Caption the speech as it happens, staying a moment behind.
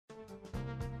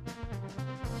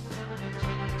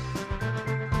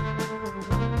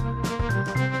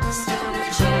Stoner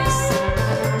Chicks.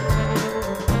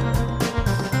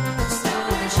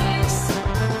 Stoner Chicks.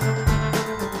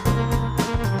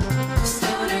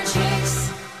 Stoner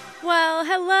Chicks. Well,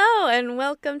 hello and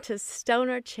welcome to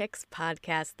Stoner Chicks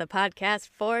Podcast, the podcast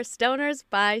for stoners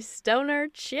by stoner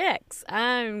chicks.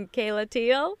 I'm Kayla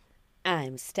Teal.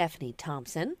 I'm Stephanie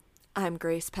Thompson. I'm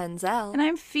Grace Penzel. And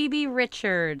I'm Phoebe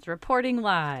Richards, reporting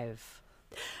live.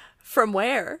 From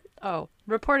where? Oh,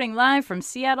 reporting live from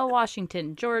Seattle,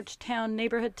 Washington, Georgetown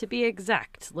neighborhood to be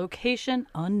exact. Location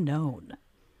unknown.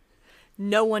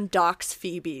 No one docks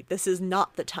Phoebe. This is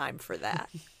not the time for that.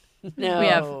 No. We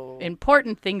have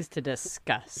important things to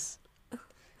discuss.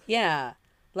 Yeah,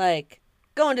 like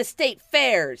going to state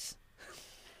fairs.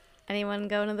 Anyone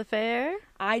going to the fair?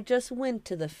 I just went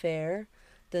to the fair,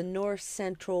 the North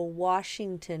Central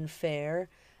Washington Fair,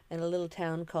 in a little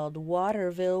town called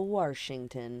Waterville,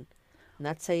 Washington. And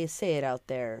that's how you say it out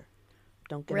there.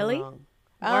 Don't get Really? it wrong.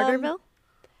 Waterville?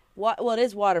 Well, it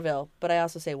is Waterville, but I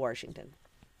also say Washington.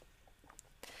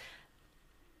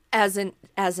 As an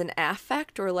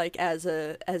affect, or like as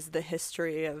the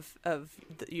history of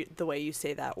the way you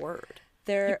say that word.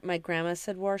 There, my grandma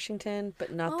said Washington,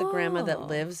 but not the grandma that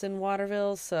lives in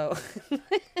Waterville. So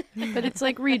But it's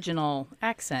like regional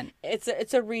accent.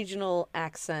 it's a regional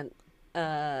accent.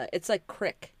 It's like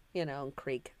crick,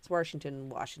 creek. It's Washington.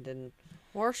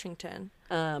 Washington.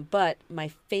 But my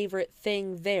favorite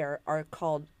thing there are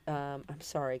called. I'm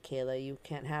sorry, Kayla, you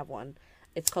can't have one.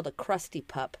 It's called a Krusty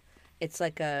Pup. It's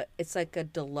like a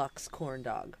deluxe corn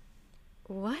dog.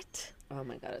 What? Oh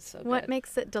my god, it's so good. What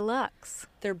makes it deluxe?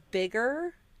 They're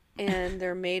bigger, and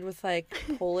they're made with like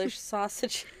Polish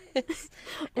sausages.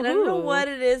 And I don't know Ooh. what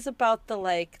it is about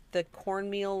the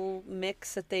cornmeal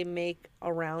mix that they make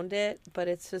around it, but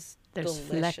it's just There's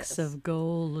delicious. flecks of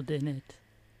gold in it.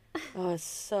 Oh, it's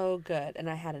so good. And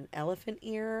I had an elephant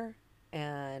ear,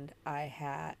 and I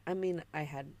had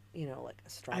like a I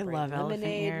strawberry love lemonade. elephant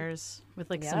ears with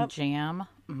like some Yep. jam.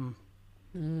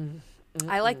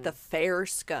 I like the fair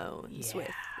scones with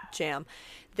jam.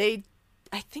 I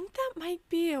think that might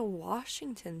be a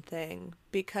Washington thing,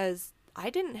 because I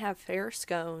didn't have fair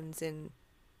scones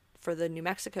for the New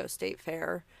Mexico State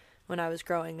Fair when I was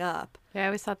growing up. Yeah, I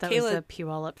always thought that was Kayla- a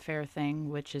Puyallup Fair thing,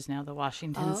 which is now the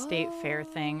Washington State Fair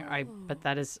thing. But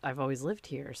I've always lived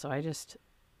here, so I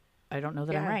don't know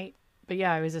that I'm Yeah. right. But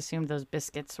yeah, I always assumed those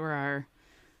biscuits were our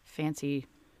fancy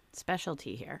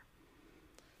specialty here.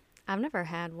 I've never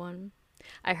had one.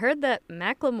 I heard that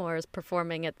Macklemore is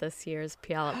performing at this year's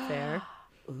Puyallup Fair.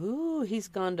 Ooh, he's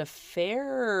gone to the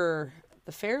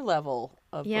fair level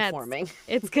of performing.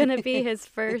 It's gonna be his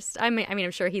first. I mean,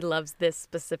 I'm sure he loves this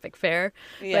specific fair,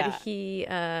 Yeah. but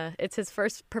it's his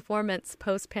first performance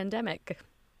post-pandemic.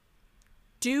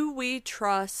 Do we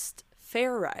trust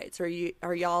fair rides? Are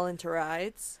y'all into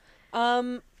rides?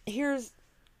 Here's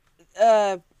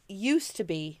used to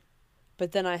be,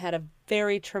 but then I had a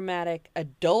very traumatic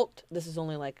adult, this is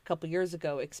only like a couple years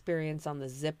ago, experience on the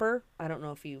Zipper. I don't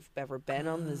know if you've ever been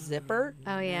on the Zipper.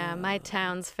 Oh yeah, my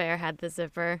town's fair had the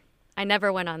zipper. I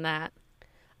never went on that.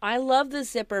 I love the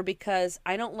Zipper because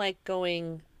I don't like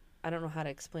going, I don't know how to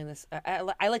explain this.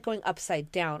 I like going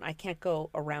upside down. I can't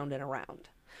go around and around.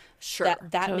 Sure.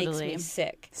 That makes Totally. me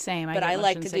sick. Same. But get I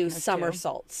like motion to do sickness, too.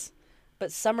 somersaults.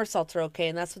 But somersaults are okay,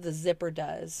 and that's what the Zipper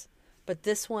does. But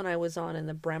this one I was on in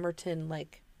the Bremerton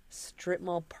strip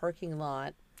mall parking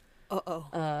lot.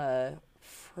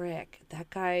 Frick. That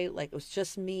guy, it was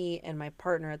just me and my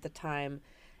partner at the time,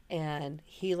 and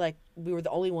he we were the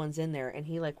only ones in there, and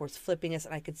he was flipping us,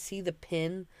 and I could see the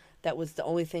pin that was the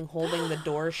only thing holding the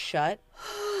door shut,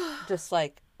 just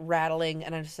rattling,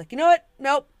 and I'm just like, you know what?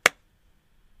 Nope.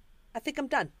 I think I'm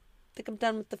done.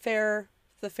 With the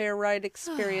fair ride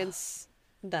experience.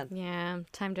 I'm done. Yeah,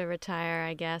 time to retire,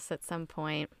 I guess, at some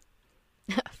point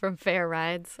from fair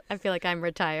rides. I feel like I'm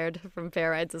retired from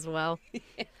fair rides as well.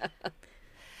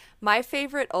 My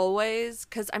favorite always,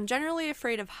 because I'm generally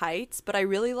afraid of heights, but I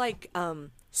really like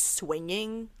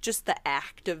swinging, just the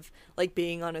act of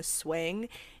being on a swing.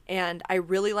 And I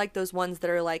really like those ones that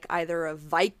are either a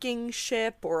Viking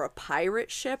ship or a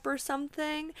pirate ship or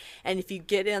something. And if you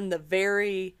get in the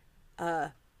very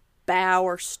bow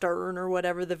or stern or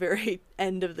whatever, the very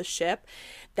end of the ship,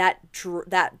 that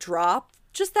drop,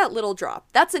 just that little drop,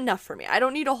 that's enough for me. I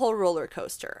don't need a whole roller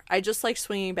coaster. I just like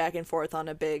swinging back and forth on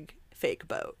a big fake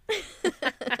boat.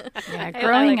 Yeah, I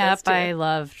growing like those up, too. I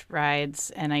loved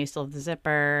rides, and I used to love the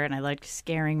Zipper, and I liked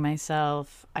scaring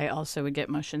myself. I also would get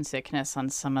motion sickness on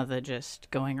some of the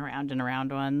just going around and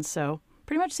around ones. So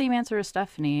pretty much same answer as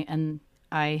Stephanie. And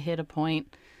I hit a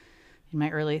point in my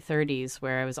early 30s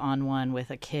where I was on one with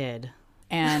a kid.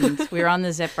 And we were on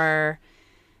the zipper,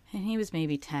 and he was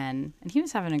maybe 10. And he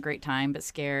was having a great time, but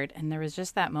scared. And there was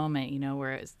just that moment,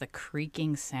 where it was the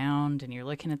creaking sound, and you're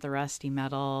looking at the rusty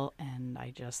metal. And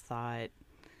I just thought,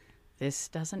 this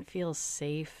doesn't feel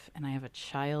safe, and I have a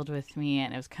child with me.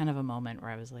 And it was kind of a moment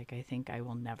where I was like, I think I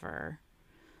will never,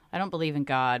 I don't believe in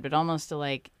God, but almost to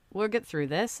like, we'll get through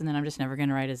this, and then I'm just never going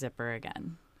to ride a zipper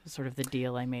again. It was sort of the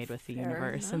deal I made with the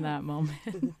universe in that moment.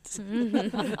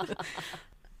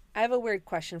 I have a weird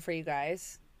question for you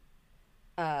guys.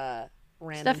 Random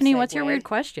Stephanie, what's your segue. weird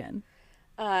question?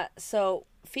 So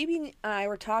Phoebe and I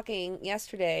were talking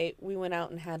yesterday. We went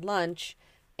out and had lunch,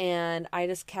 and I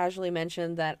just casually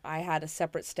mentioned that I had a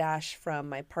separate stash from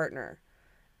my partner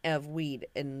of weed,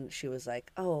 and she was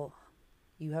like, "Oh,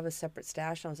 you have a separate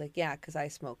stash?" And I was like, "Yeah, because I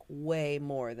smoke way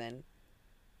more than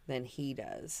he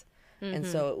does, and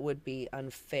so it would be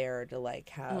unfair to like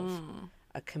have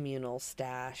a communal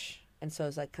stash." And so I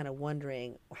was like kind of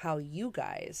wondering how you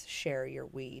guys share your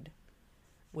weed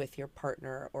with your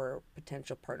partner or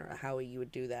potential partner, how you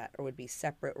would do that, or would be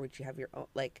separate, or would you have your own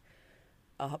like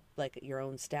your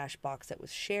own stash box that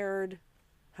was shared?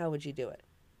 How would you do it?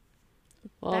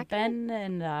 Well, Ben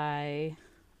and I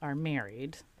are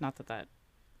married. Not that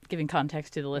giving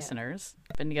context to the listeners.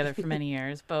 Been together for many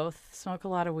years. Both smoke a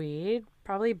lot of weed.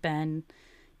 Probably Ben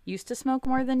used to smoke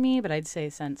more than me, but I'd say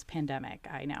since pandemic,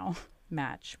 I now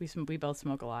match. We both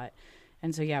smoke a lot.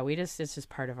 And so, yeah, it's just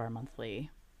part of our monthly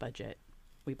budget.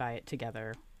 We buy it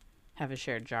together, have a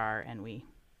shared jar, and we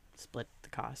split the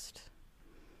cost.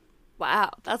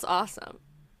 Wow, that's awesome.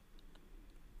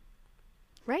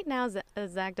 Right now,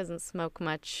 Zach doesn't smoke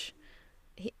much,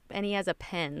 and he has a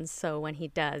pen. So when he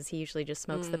does, he usually just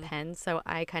smokes the pen. So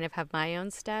I kind of have my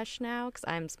own stash now because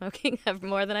I'm smoking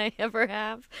more than I ever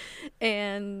have.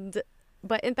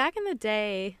 But back in the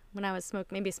day when I was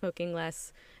smoking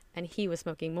less, and he was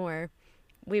smoking more,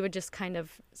 we would just kind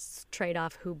of trade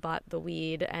off who bought the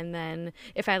weed. And then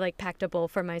if I like packed a bowl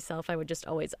for myself, I would just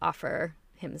always offer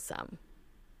him some.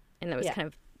 And it was kind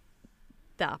of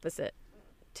the opposite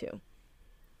too.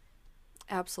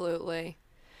 Absolutely.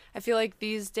 I feel like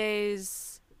these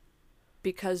days,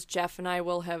 because Jeff and I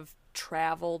will have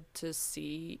traveled to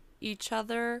see each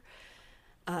other,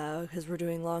 because we're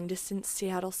doing long distance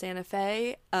Seattle Santa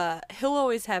Fe, he'll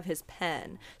always have his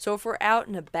pen. So if we're out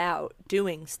and about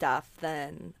doing stuff,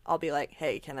 then I'll be like,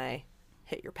 hey, can I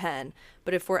hit your pen?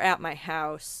 But if we're at my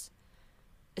house,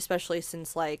 especially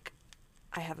since like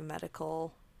I have a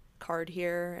medical card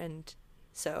here, and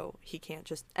so he can't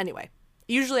just, anyway,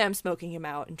 usually I'm smoking him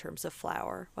out in terms of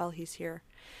flower while he's here.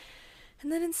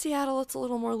 And then in Seattle, it's a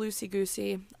little more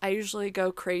loosey-goosey. I usually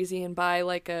go crazy and buy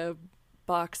like a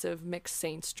box of mixed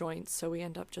Saints joints, so we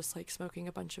end up just like smoking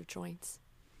a bunch of joints.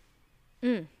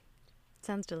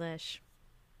 Sounds delish.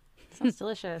 Sounds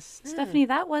delicious. Stephanie,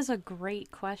 that was a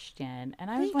great question.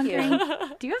 And I was wondering,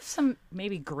 do you have some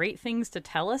maybe great things to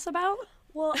tell us about?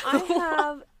 Well, I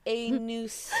have a new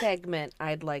segment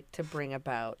I'd like to bring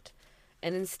about.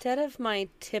 And instead of my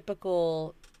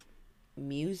typical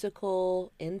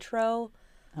musical intro,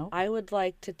 I would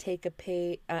like to take a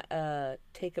page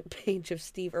of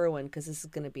Steve Irwin, because this is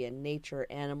going to be a nature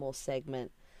animal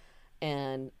segment.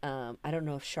 And I don't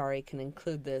know if Shari can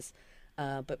include this,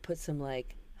 but put some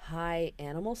like high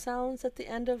animal sounds at the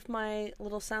end of my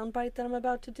little sound bite that I'm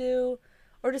about to do.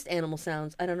 Or just animal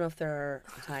sounds. I don't know if there are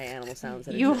high animal sounds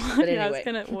that exist. But anyway.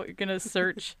 You're gonna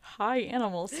search high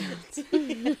animal sounds.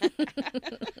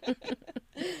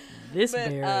 This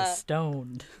bear is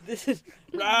stoned. This is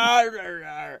rawr,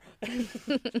 rawr,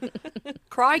 rawr.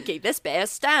 Crikey, this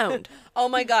bear's stoned. Oh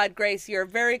my God, Grace, you're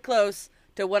very close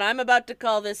to what I'm about to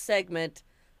call this segment.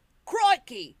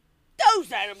 Crikey,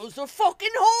 those animals are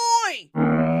fucking high!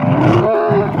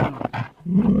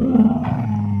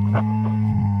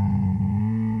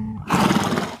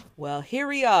 Well, here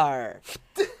we are,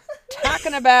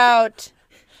 talking about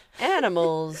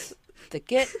animals that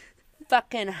get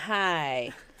fucking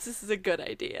high. This is a good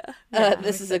idea.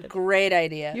 This is a great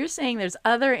idea. You're saying there's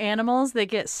other animals that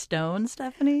get stoned,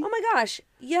 Stephanie? Oh my gosh.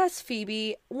 Yes,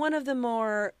 Phoebe. One of the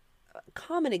more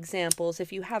common examples,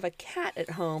 if you have a cat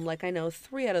at home, like I know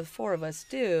 3 out of 4 of us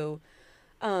do,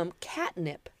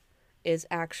 catnip is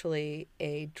actually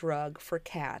a drug for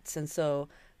cats. And so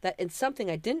that it's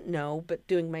something I didn't know, but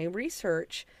doing my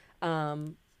research,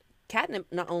 catnip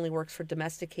not only works for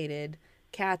domesticated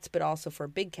cats, but also for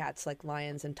big cats like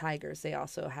lions and tigers. They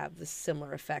also have the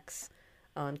similar effects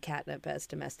on catnip as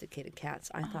domesticated cats.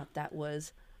 I thought that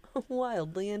was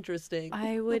wildly interesting.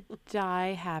 I would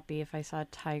die happy if I saw a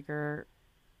tiger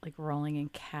like rolling in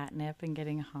catnip and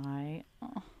getting high.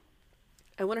 Oh.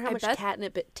 I wonder how I much bet-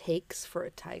 catnip it takes for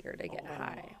a tiger to get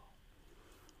high.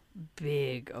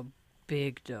 A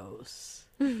big dose.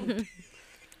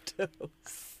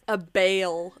 A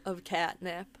bale of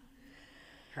catnip.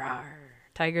 Rawr.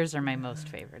 Tigers are my most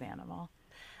favorite animal.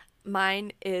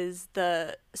 Mine is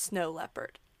the snow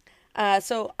leopard.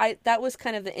 So that was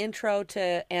kind of the intro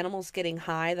to animals getting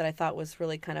high that I thought was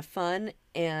really kind of fun.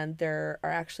 And there are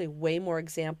actually way more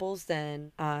examples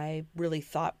than I really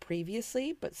thought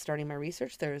previously. But starting my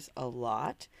research, there's a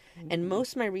lot. And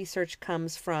most of my research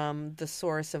comes from the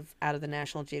source of out of the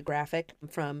National Geographic,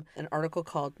 from an article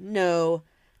called "No,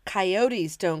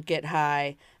 Coyotes Don't Get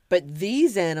High, but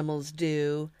These Animals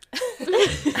Do"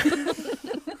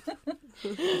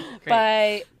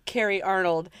 by Carrie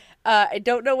Arnold. I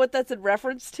don't know what that's in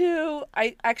reference to.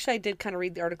 I did kind of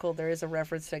read the article. There is a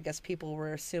reference to, I guess people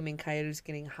were assuming coyotes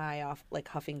getting high off, like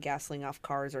huffing gasoline off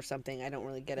cars or something. I don't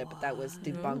really get it, but that was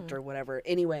debunked or whatever.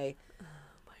 Anyway,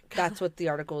 that's what the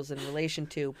article is in relation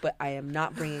to, but I am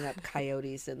not bringing up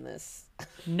coyotes in this.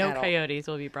 No at all. coyotes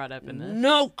will be brought up in this.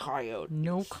 No coyote.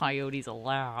 No coyotes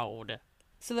allowed.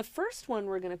 So the first one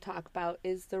we're going to talk about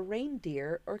is the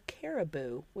reindeer or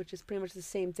caribou, which is pretty much the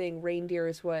same thing. Reindeer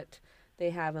is what they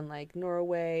have in like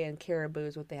Norway, and caribou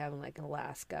is what they have in like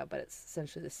Alaska, but it's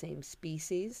essentially the same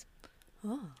species.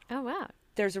 Oh, wow.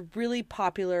 There's a really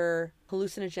popular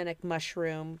hallucinogenic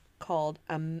mushroom called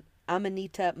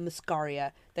Amanita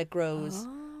muscaria that grows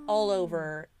all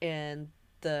over in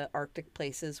the Arctic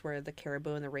places where the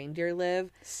caribou and the reindeer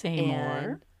live.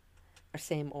 Same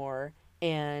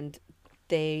And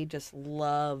they just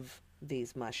love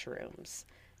these mushrooms,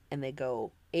 and they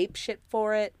go ape shit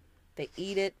for it. They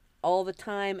eat it all the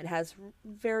time. It has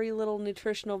very little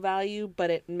nutritional value,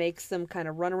 but it makes them kind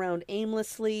of run around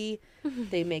aimlessly.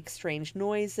 They make strange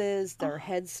noises. Their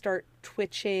heads start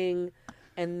twitching,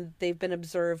 and they've been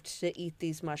observed to eat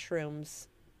these mushrooms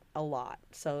a lot.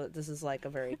 So this is like a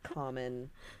very common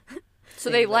So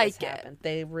thing they that like has it. happened.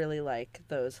 They really like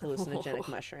those hallucinogenic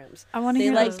mushrooms. I want to They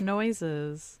hear like- those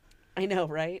noises. I know,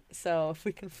 right? So if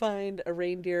we can find a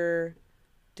reindeer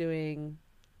doing,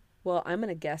 well, I'm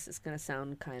gonna guess it's gonna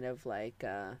sound kind of like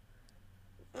I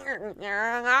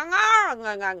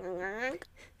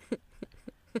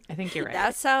think you're right.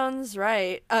 That sounds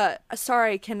right.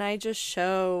 Sorry, can I just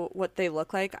show what they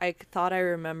look like? I thought I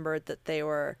remembered that they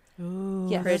were. Ooh,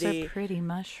 Yeah, those pretty. are pretty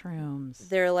mushrooms.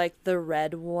 They're like the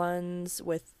red ones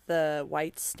with the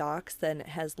white stalks. Then it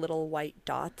has little white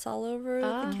dots all over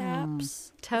the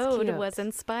caps. Toad cute. was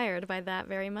inspired by that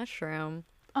very mushroom.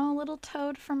 Oh, little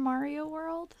Toad from Mario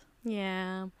World.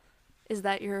 Yeah. Is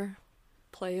that your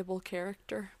playable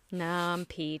character? No, I'm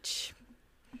Peach.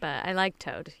 But I like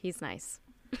Toad. He's nice.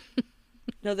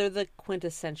 No, they're the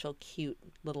quintessential cute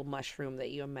little mushroom that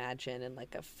you imagine in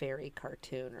like a fairy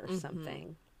cartoon or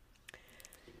something.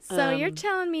 So you're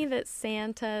telling me that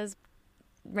Santa's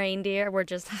reindeer were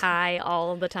just high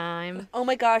all the time? Oh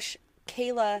my gosh,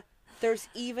 Kayla, there's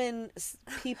even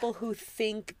people who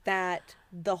think that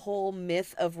the whole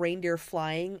myth of reindeer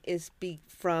flying is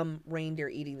from reindeer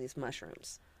eating these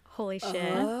mushrooms. Holy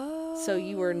shit. So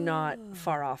you were not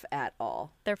far off at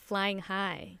all. They're flying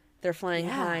high. They're flying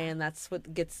high, and that's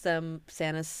what gets them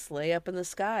Santa's sleigh up in the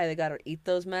sky. They got to eat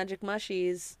those magic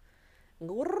mushies. And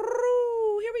go,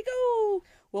 "Woo, here we go."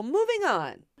 Well, moving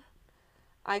on.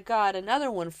 I got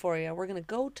another one for you. We're going to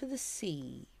go to the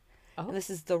sea. Oh. And this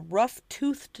is the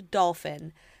rough-toothed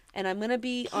dolphin. And I'm going to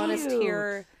be honest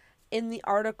here. In the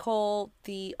article,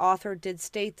 the author did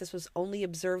state this was only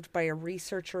observed by a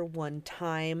researcher one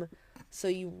time. So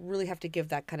you really have to give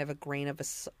that kind of a grain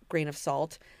of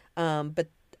salt. But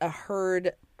a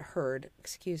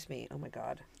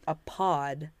a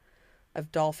pod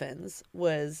of dolphins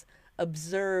was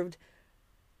observed.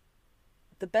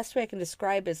 The best way I can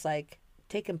describe is like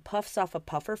taking puffs off a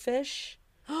pufferfish.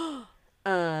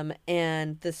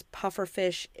 And this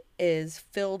pufferfish is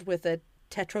filled with a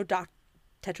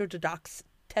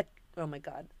oh my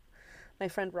god. My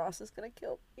friend Ross is going to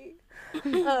kill me.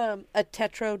 A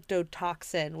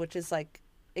tetrodotoxin, which is like,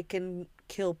 it can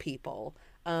kill people.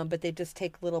 But they just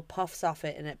take little puffs off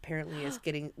it, and it apparently is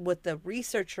getting, what the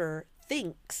researcher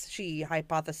thinks, she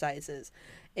hypothesizes,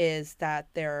 is that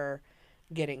they're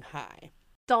getting high.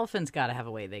 Dolphins got to have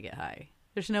a way they get high.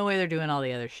 There's no way they're doing all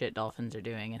the other shit dolphins are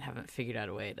doing and haven't figured out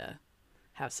a way to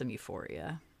have some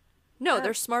euphoria. No,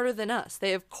 they're smarter than us.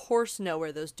 They of course know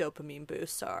where those dopamine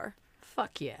boosts are.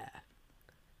 Fuck yeah.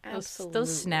 Absolutely.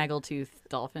 Those snaggletooth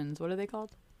dolphins, what are they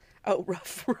called? Oh,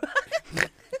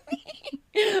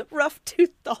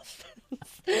 rough-toothed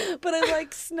dolphins. But I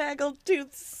like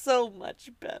snaggletooth so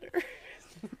much better.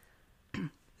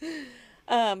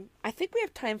 I think we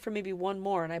have time for maybe one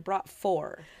more, and I brought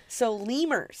 4. So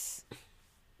lemurs.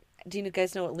 Do you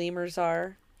guys know what lemurs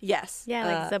are? Yes. Yeah,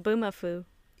 like Zaboomafoo.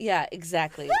 Yeah,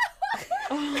 exactly.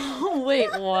 Oh,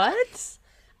 wait, what?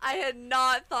 I had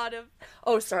not thought of.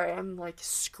 Oh, sorry. I'm like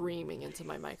screaming into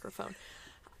my microphone.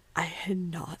 I had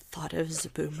not thought of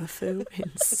Zaboomafoo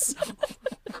in so.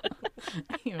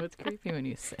 You know, it's creepy when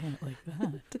you say it like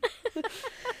that.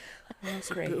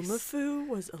 Zaboomafoo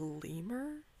was a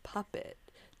lemur puppet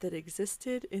that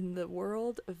existed in the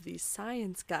world of these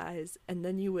science guys, and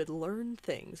then you would learn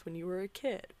things when you were a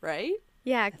kid, right?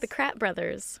 Yeah, the Krat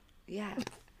brothers. Yeah.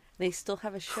 They still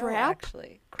have a show, Crap?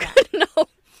 actually. No.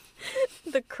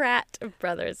 The Krat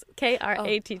brothers.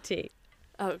 Kratt.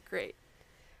 Oh, great.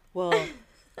 Well,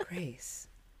 Grace,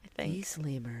 I think. these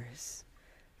lemurs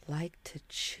like to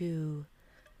chew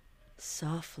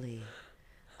softly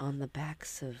on the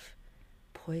backs of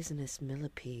poisonous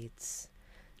millipedes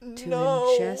to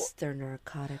ingest their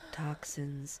narcotic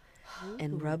toxins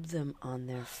and rub them on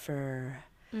their fur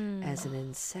as an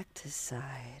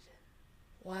insecticide.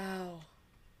 Wow.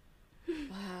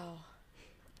 Wow.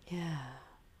 Yeah.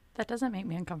 That doesn't make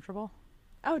me uncomfortable.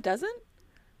 Oh, it doesn't?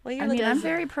 Well, you're I mean, like, I'm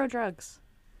very pro drugs.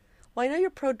 well, I know you're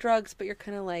pro drugs, but you're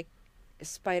kind of like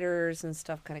spiders and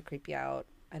stuff kind of creep you out.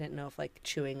 I didn't know if like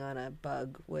chewing on a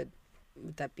bug would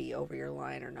that be over your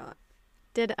line or not.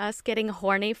 Did us getting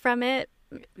horny from it?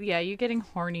 Yeah, you getting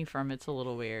horny from it's a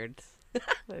little weird.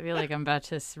 I feel like I'm about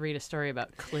to read a story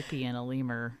about Clippy and a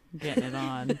lemur getting it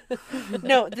on.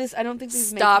 No, this I don't think these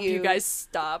Stop, make you guys,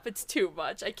 stop. It's too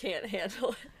much. I can't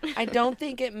handle it. I don't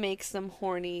think it makes them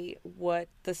horny. What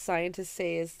the scientists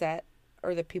say is that,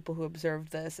 or the people who observe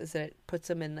this, is that it puts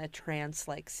them in a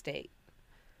trance-like state.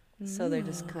 So they're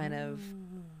just kind of,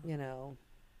 you know,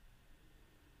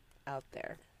 out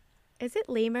there. Is it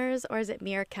lemurs or is it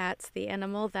meerkats, the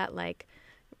animal that like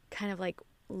kind of like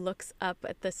looks up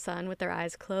at the sun with their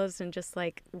eyes closed and just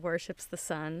like worships the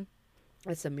sun?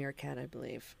 It's a meerkat, I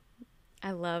believe. I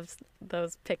love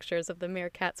those pictures of the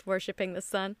meerkats worshiping the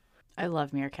sun. I love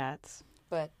meerkats.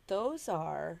 But those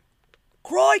are...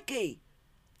 Crikey!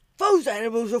 Those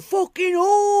animals are fucking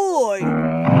high!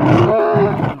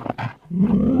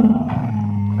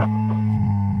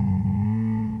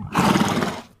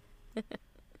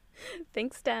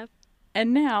 Thanks, Steph.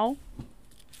 And now,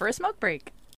 for a smoke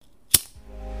break.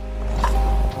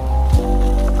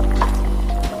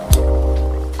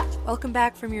 Welcome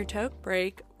back from your toke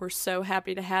break. We're so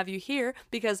happy to have you here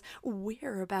because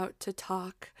we're about to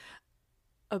talk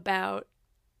about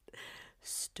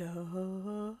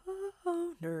Stoner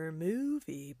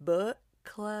Movie Book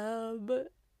Club.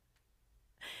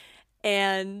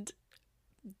 And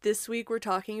this week we're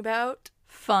talking about...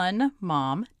 Fun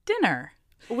Mom Dinner.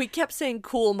 We kept saying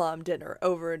Cool Mom Dinner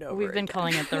over and over We've been again.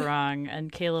 calling it the wrong,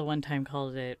 and Kayla one time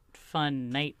called it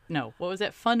Fun Night. No, what was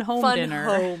it? Fun Home Fun Dinner.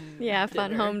 Home Yeah, fun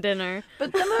Dinner. home dinner.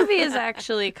 But the movie is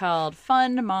actually called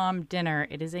Fun Mom Dinner.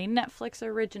 It is a Netflix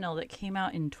original that came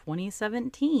out in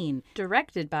 2017,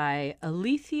 directed by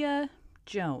Alethea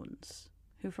Jones,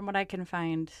 who, from what I can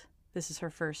find, this is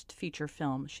her first feature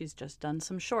film. She's just done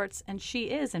some shorts, and she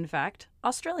is, in fact,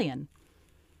 Australian.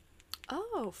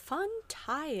 Oh, fun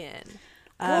tie-in.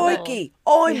 Crikey!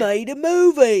 I made a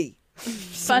movie!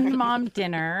 Fun Mom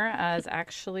Dinner is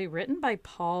actually written by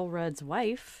Paul Rudd's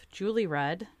wife, Julie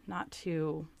Rudd, not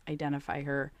to identify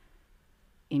her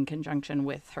in conjunction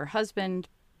with her husband,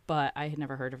 but I had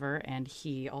never heard of her, and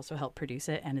he also helped produce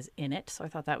it and is in it, so I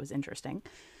thought that was interesting.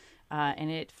 And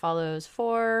it follows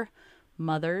 4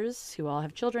 mothers who all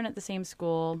have children at the same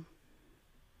school,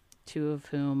 2 of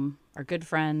whom are good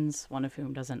friends, 1 of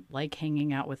whom doesn't like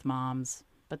hanging out with moms,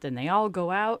 but then they all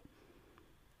go out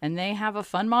and they have a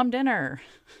fun mom dinner.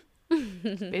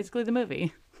 It's basically the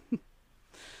movie.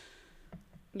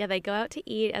 Yeah, they go out to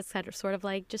eat as sort of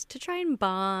like just to try and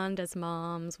bond as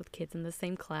moms with kids in the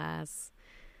same class.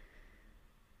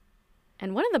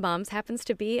 And one of the moms happens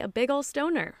to be a big old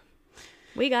stoner.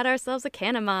 We got ourselves a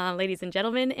Canama, ladies and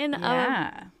gentlemen, in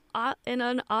Yeah. in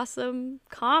an awesome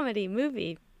comedy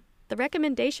movie. The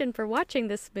recommendation for watching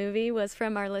this movie was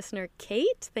from our listener,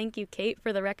 Kate. Thank you, Kate,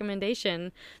 for the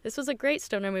recommendation. This was a great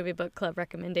Stoner Movie Book Club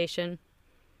recommendation.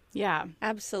 Yeah.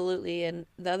 Absolutely. And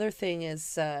the other thing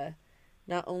is,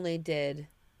 not only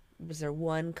was there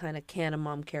one kind of Canna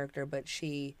mom character, but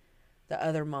the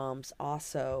other moms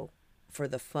also, for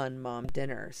the Fun Mom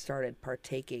Dinner, started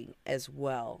partaking as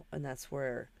well. And that's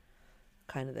where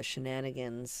kind of the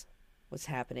shenanigans was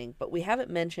happening. But we haven't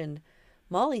mentioned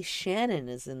Molly Shannon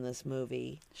is in this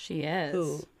movie. She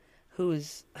is.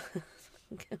 Who's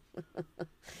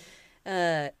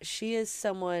she is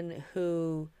someone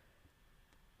who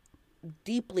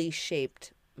deeply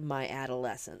shaped my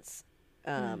adolescence.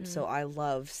 So I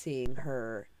love seeing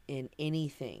her in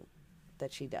anything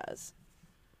that she does.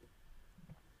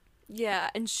 Yeah,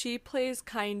 and she plays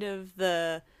kind of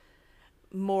the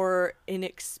more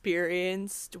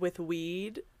inexperienced with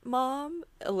weed mom,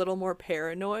 a little more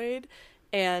paranoid,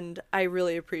 and I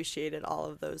really appreciated all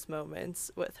of those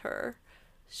moments with her.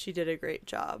 She did a great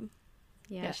job.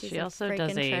 Yeah, Yes, she's she a also freaking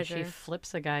does treasure. she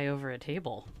flips a guy over a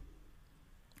table.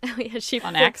 Oh yeah, she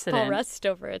on flips Paul accident. Rust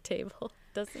over a table,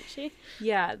 doesn't she?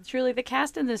 Yeah, truly, the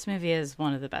cast in this movie is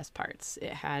one of the best parts.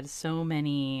 It had so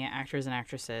many actors and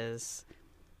actresses.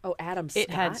 Oh, Adam Scott. It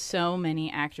had so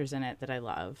many actors in it that I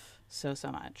love so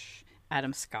much.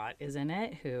 Adam Scott is in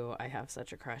it, who I have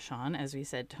such a crush on. As we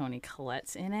said, Toni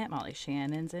Collette's in it. Molly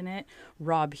Shannon's in it.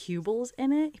 Rob Hubel's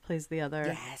in it. He plays the other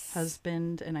Yes.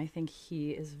 husband, and I think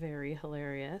he is very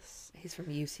hilarious. He's from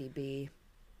UCB.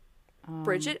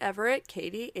 Bridget Everett,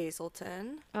 Katie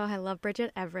Azelton. Oh, I love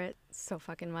Bridget Everett so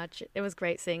fucking much. It was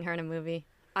great seeing her in a movie.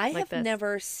 I Like have this.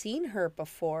 never seen her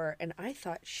before, and I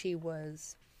thought she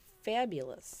was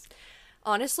fabulous.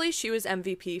 Honestly, she was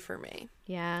MVP for me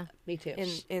Yeah, Me too.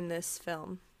 in this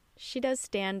film. she does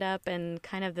stand up and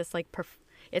kind of this like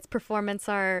it's performance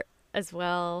art as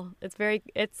well.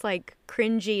 It's like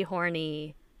cringy,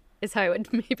 horny, is how I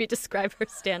would maybe describe her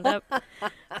stand up.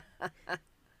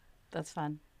 That's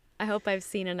fun. I hope I've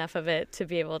seen enough of it to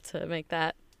be able to make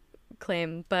that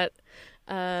claim. But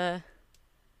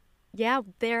yeah,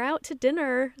 they're out to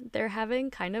dinner. They're having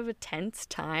kind of a tense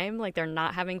time. Like they're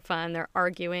not having fun. They're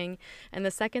arguing. And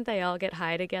the second they all get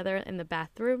high together in the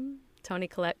bathroom, Toni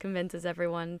Collette convinces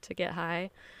everyone to get high.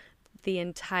 The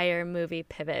entire movie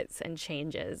pivots and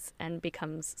changes and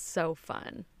becomes so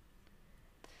fun.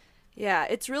 Yeah,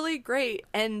 it's really great.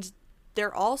 And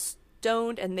they're all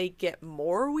stoned and they get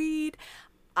more weed.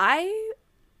 I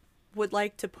would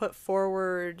like to put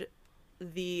forward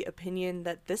the opinion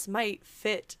that this might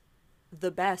fit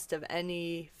the best of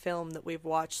any film that we've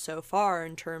watched so far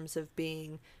in terms of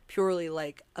being purely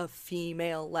like a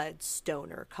female-led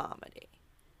stoner comedy.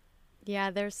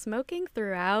 Yeah, they're smoking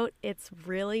throughout. It's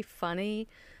really funny.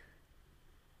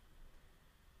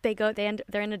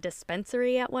 They're in a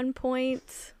dispensary at one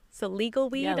point. So legal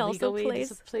weed also legal weed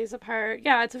plays a part.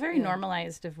 Yeah, it's a very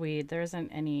normalized of weed. There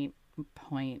isn't any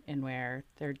point in where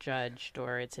they're judged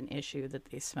or it's an issue that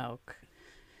they smoke.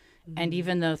 And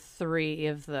even though 3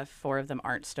 of the 4 of them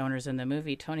aren't stoners in the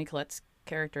movie, Toni Collette's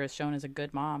character is shown as a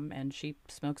good mom, and she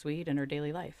smokes weed in her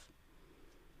daily life.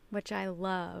 which I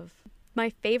love. My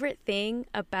favorite thing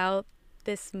about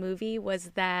this movie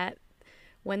was that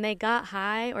when they got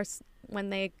high or when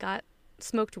they got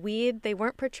smoked weed, they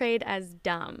weren't portrayed as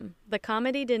dumb. The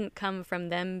comedy didn't come from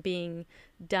them being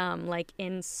dumb like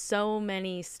in so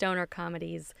many stoner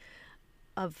comedies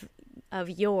of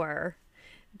yore.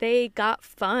 They got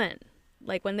fun.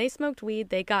 Like when they smoked weed,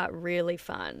 they got really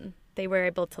fun. They were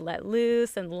able to let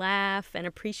loose and laugh and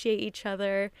appreciate each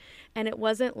other. And it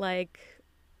wasn't like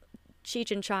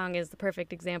Cheech and Chong is the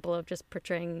perfect example of just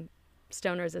portraying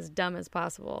stoners as dumb as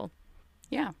possible.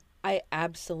 Yeah. I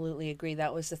absolutely agree.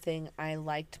 That was the thing I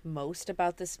liked most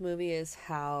about this movie is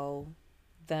how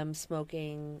them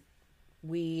smoking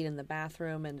weed in the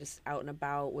bathroom and just out and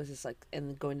about was just like,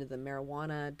 and going to the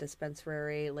marijuana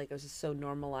dispensary, like it was just so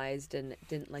normalized and it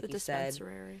didn't, like The you said,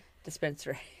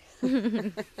 dispensary.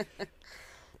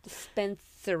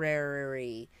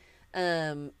 dispensary.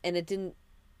 And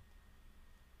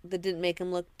that didn't make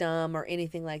him look dumb or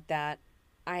anything like that.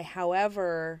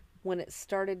 However, when it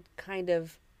started kind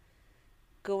of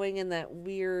going in that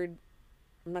weird,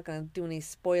 I'm not going to do any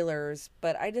spoilers,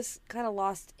 but I just kind of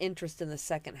lost interest in the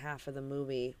second half of the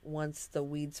movie once the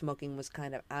weed smoking was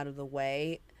kind of out of the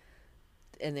way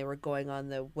and they were going on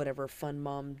the whatever fun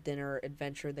mom dinner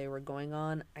adventure they were going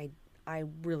on. I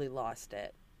really lost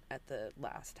it at the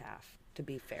last half, to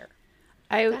be fair.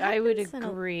 I would happens in a-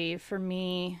 agree. For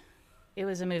me, it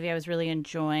was a movie I was really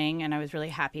enjoying, and I was really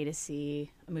happy to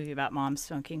see a movie about moms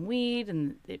smoking weed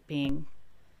and it being,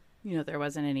 you know, there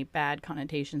wasn't any bad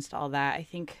connotations to all that. I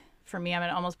think for me, I'm going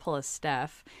to almost pull a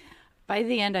Steph. By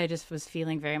the end, I just was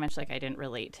feeling very much like I didn't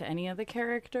relate to any of the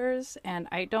characters. And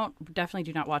I definitely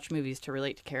do not watch movies to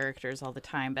relate to characters all the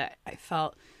time, but I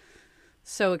felt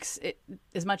so,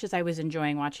 as much as I was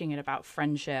enjoying watching it about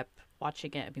friendship,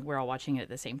 watching it, I mean, we're all watching it at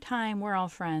the same time. We're all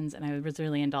friends. And I was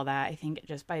really into all that. I think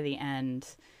just by the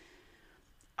end,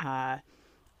 I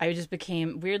just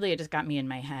became, weirdly, it just got me in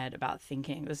my head about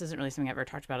thinking, this isn't really something I've ever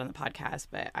talked about on the podcast,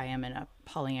 but I am in a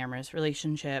polyamorous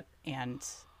relationship, and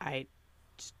I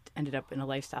just ended up in a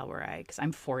lifestyle where because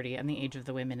I'm 40, I'm the age of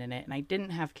the women in it, and I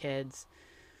didn't have kids.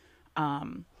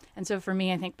 And so for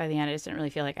me, I think by the end, I just didn't really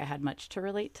feel like I had much to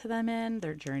relate to them in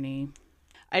their journey.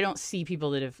 I don't see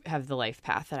people that have the life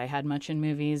path that I had much in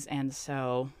movies. And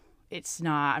so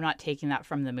I'm not taking that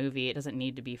from the movie. It doesn't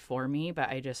need to be for me, but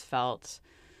I just felt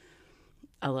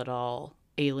a little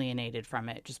alienated from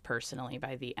it just personally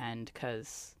by the end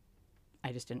because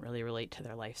I just didn't really relate to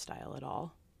their lifestyle at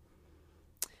all.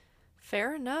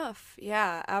 Fair enough.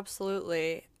 Yeah,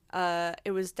 absolutely.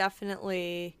 It was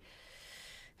definitely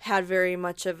had very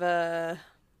much of a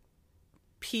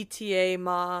PTA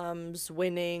moms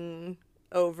winning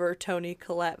over Toni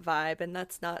Collette vibe, and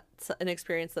that's not an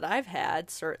experience that I've had,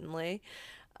 certainly.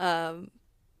 And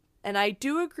I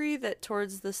do agree that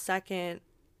towards the second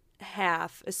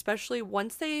half, especially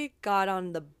once they got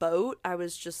on the boat, I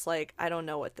was just like, I don't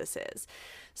know what this is.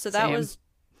 So that Same. was,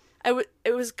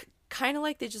 it was kind of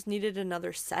like they just needed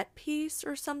another set piece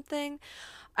or something.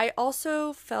 I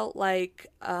also felt like,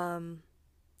 and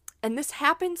this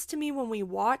happens to me when we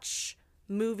watch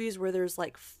movies where there's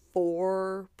like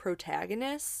 4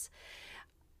 protagonists.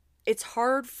 It's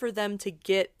hard for them to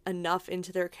get enough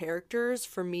into their characters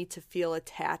for me to feel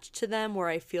attached to them where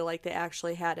I feel like they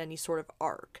actually had any sort of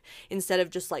arc instead of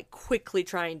just like quickly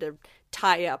trying to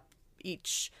tie up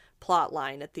each plot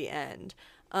line at the end.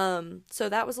 So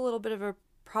that was a little bit of a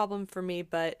problem for me,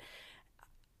 but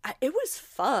it was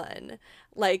fun.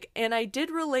 Like, and I did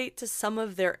relate to some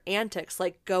of their antics,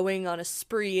 like going on a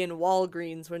spree in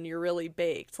Walgreens when you're really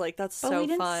baked. Like, that's But so we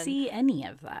didn't fun. see any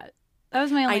of that. That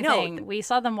was my only I know. thing. We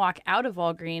saw them walk out of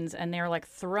Walgreens and they were like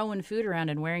throwing food around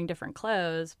and wearing different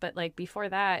clothes. But like before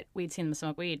that, we'd seen them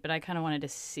smoke weed. But I kind of wanted to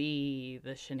see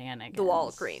the shenanigans. The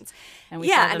Walgreens. And we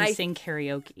Yeah, saw them and sing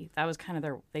karaoke. That was kind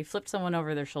of they flipped someone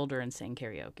over their shoulder and sang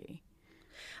karaoke.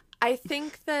 I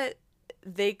think that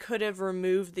they could have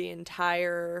removed the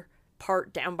entire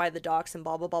part down by the docks and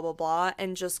blah, blah, blah, blah, blah,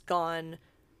 and just gone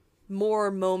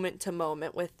more moment to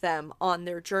moment with them on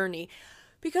their journey.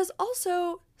 Because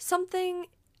also, something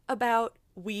about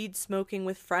weed smoking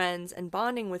with friends and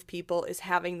bonding with people is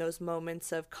having those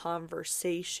moments of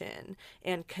conversation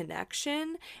and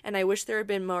connection. And I wish there had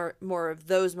been more of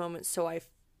those moments so I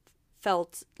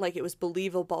felt like it was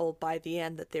believable by the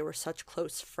end that they were such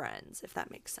close friends, if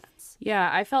that makes sense. Yeah,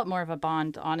 I felt more of a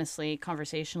bond, honestly,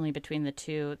 conversationally between the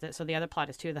two. So the other plot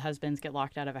is 2 of the husbands get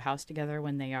locked out of a house together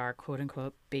when they are, quote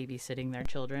unquote, babysitting their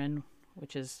children,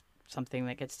 which is something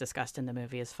that gets discussed in the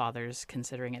movie as fathers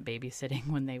considering it babysitting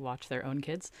when they watch their own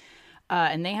kids.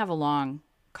 And they have a long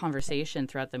conversation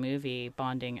throughout the movie,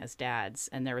 bonding as dads.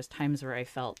 And there was times where I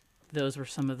felt those were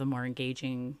some of the more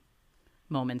engaging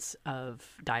moments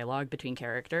of dialogue between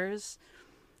characters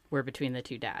were between the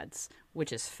 2 dads,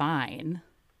 which is fine.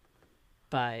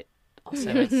 But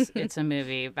also it's a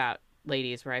movie about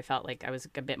ladies where I felt like I was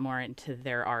a bit more into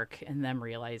their arc and them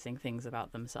realizing things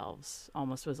about themselves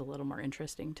almost was a little more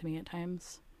interesting to me at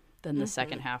times than the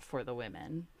second half for the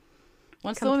women.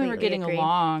 Once the women were Completely getting agree.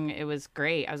 along, it was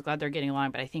great. I was glad they're getting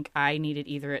along, but I think I needed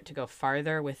either it to go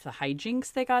farther with the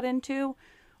hijinks they got into,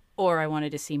 or I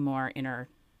wanted to see more inner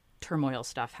turmoil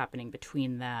stuff happening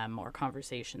between them or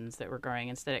conversations that were growing.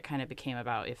 Instead, it kind of became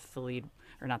about if the lead,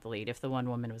 or not the lead, if the one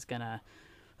woman was going to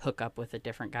hook up with a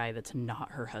different guy that's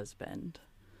not her husband.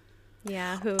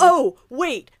 Yeah, who? Oh,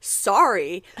 wait,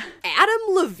 sorry. Adam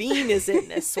Levine is in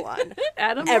this one.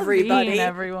 Adam Everybody. Levine,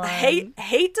 everyone.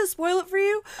 Hate to spoil it for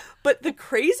you, but the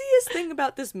craziest thing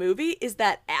about this movie is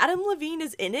that Adam Levine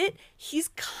is in it. He's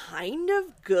kind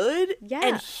of good.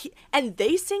 Yeah. And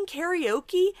they sing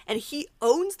karaoke and he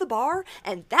owns the bar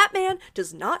and that man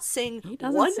does not sing He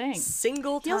doesn't one sing.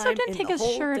 single time. He also didn't in take the his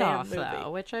whole shirt damn off, movie.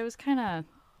 though, which I was kind of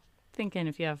thinking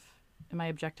am I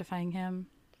objectifying him?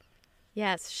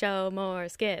 Yes, show more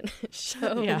skin.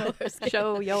 Show more skin.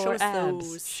 Show your us abs.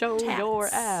 those Show your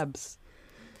tats. abs.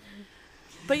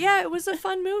 But yeah, it was a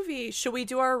fun movie. Should we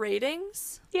do our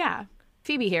ratings? Yeah.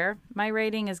 Phoebe here. My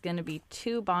rating is going to be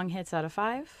 2 bong hits out of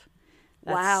 5.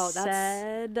 That Wow, that's-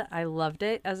 said, I loved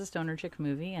it as a stoner chick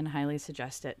movie and highly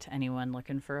suggest it to anyone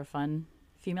looking for a fun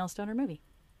female stoner movie.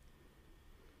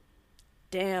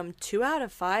 Damn, 2 out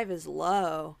of 5 is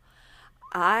low.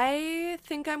 I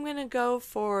think I'm going to go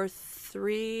for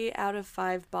 3 out of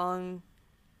 5 bong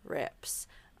rips.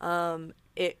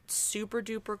 It super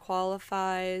duper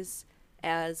qualifies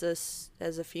as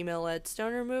a female-led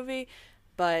stoner movie,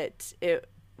 but it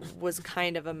was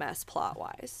kind of a mess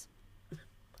plot-wise.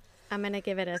 I'm going to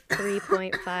give it a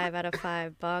 3.5 out of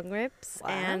 5 bong rips.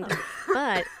 Wow.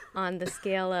 But on the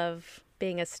scale of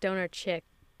being a stoner chick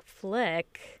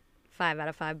flick, 5 out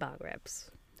of 5 bong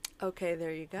rips. Okay,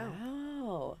 there you go.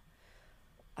 Wow.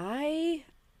 I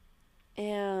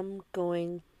am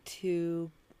going to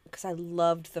because I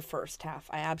loved the first half.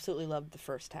 I absolutely loved the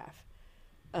first half.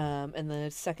 And the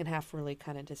second half really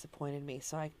kind of disappointed me.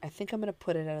 So I think I'm going to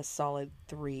put it at a solid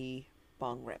 3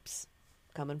 bong rips,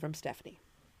 coming from Stephanie.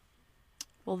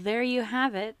 Well, there you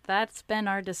have it. That's been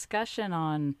our discussion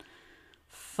on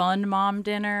fun mom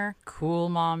dinner, cool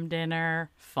mom dinner,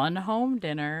 fun home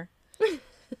dinner,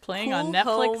 playing on Cool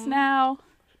Netflix home now.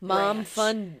 Mom ranch.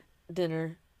 fun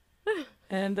dinner.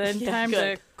 And then Yeah, time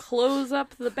good. to close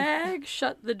up the bag,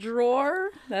 shut the drawer.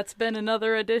 That's been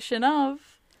another edition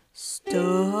of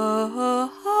Stoner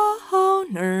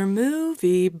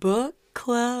Movie Book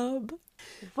Club.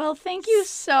 Well, thank you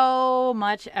so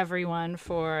much, everyone,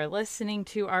 for listening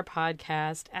to our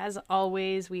podcast. As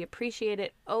always, we appreciate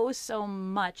it oh so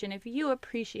much. And if you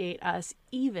appreciate us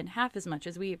even half as much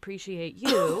as we appreciate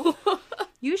you,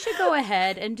 you should go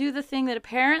ahead and do the thing that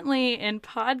apparently in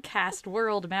podcast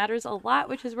world matters a lot,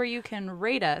 which is where you can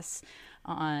rate us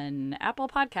on Apple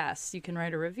Podcasts. You can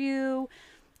write a review.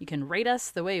 You can rate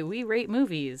us the way we rate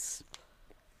movies.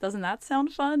 Doesn't that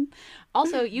sound fun?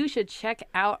 Also, you should check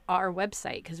out our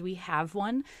website because we have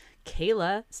one.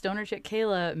 Kayla, Stoner Chick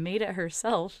Kayla, made it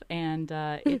herself, and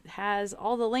it has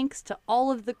all the links to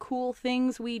all of the cool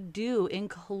things we do,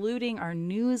 including our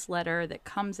newsletter that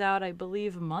comes out, I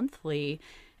believe, monthly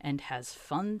and has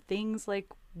fun things like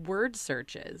word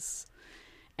searches.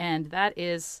 And that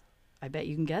is, I bet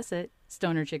you can guess it,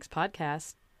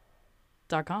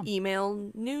 stonerchickspodcast.com.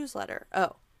 Email newsletter.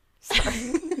 Oh,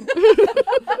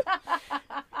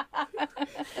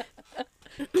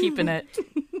 Keeping it.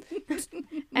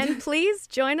 And please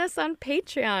join us on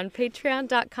Patreon,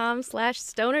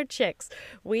 patreon.com/stonerchicks.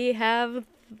 We have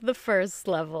the first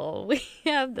level. We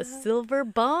have the silver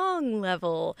bong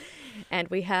level. And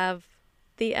we have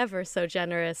the ever so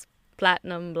generous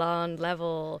platinum blonde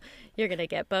level. You're going to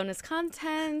get bonus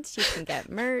content. You can get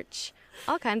merch.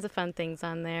 All kinds of fun things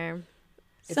on there.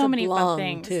 It's So a many fun blonde,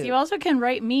 things. too. You also can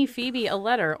write me, Phoebe, a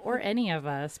letter, or any of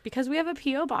us, because we have a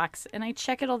P.O. box, and I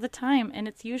check it all the time, and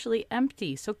it's usually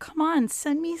empty. So come on,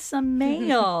 send me some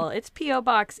mail. It's P.O.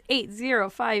 Box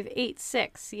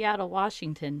 80586, Seattle,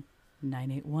 Washington,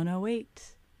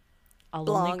 98108. I'll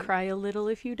Blong. only cry a little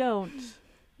if you don't.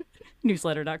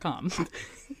 Newsletter.com.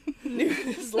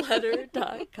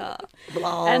 newsletter.com.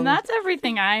 And that's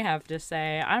everything I have to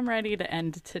say. I'm ready to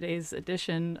end today's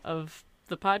edition of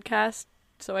the podcast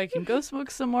so I can go smoke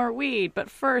some more weed.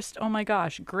 But first, oh my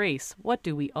gosh, Grace, what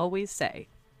do we always say?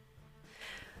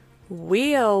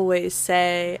 We always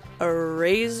say a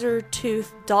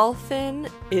razor-toothed dolphin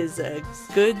is a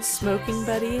good smoking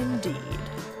buddy indeed.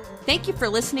 Thank you for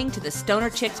listening to the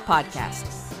Stoner Chicks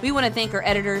podcast. We want to thank our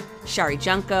editor, Shari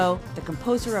Junko, the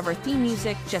composer of our theme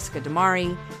music, Jessica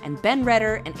Damari, and Ben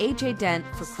Redder and AJ Dent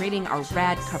for creating our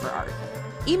rad cover art.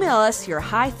 Email us your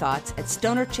high thoughts at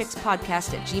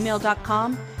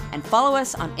stonerchickspodcast@gmail.com and follow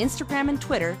us on Instagram and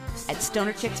Twitter at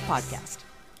Stoner Chicks Podcast.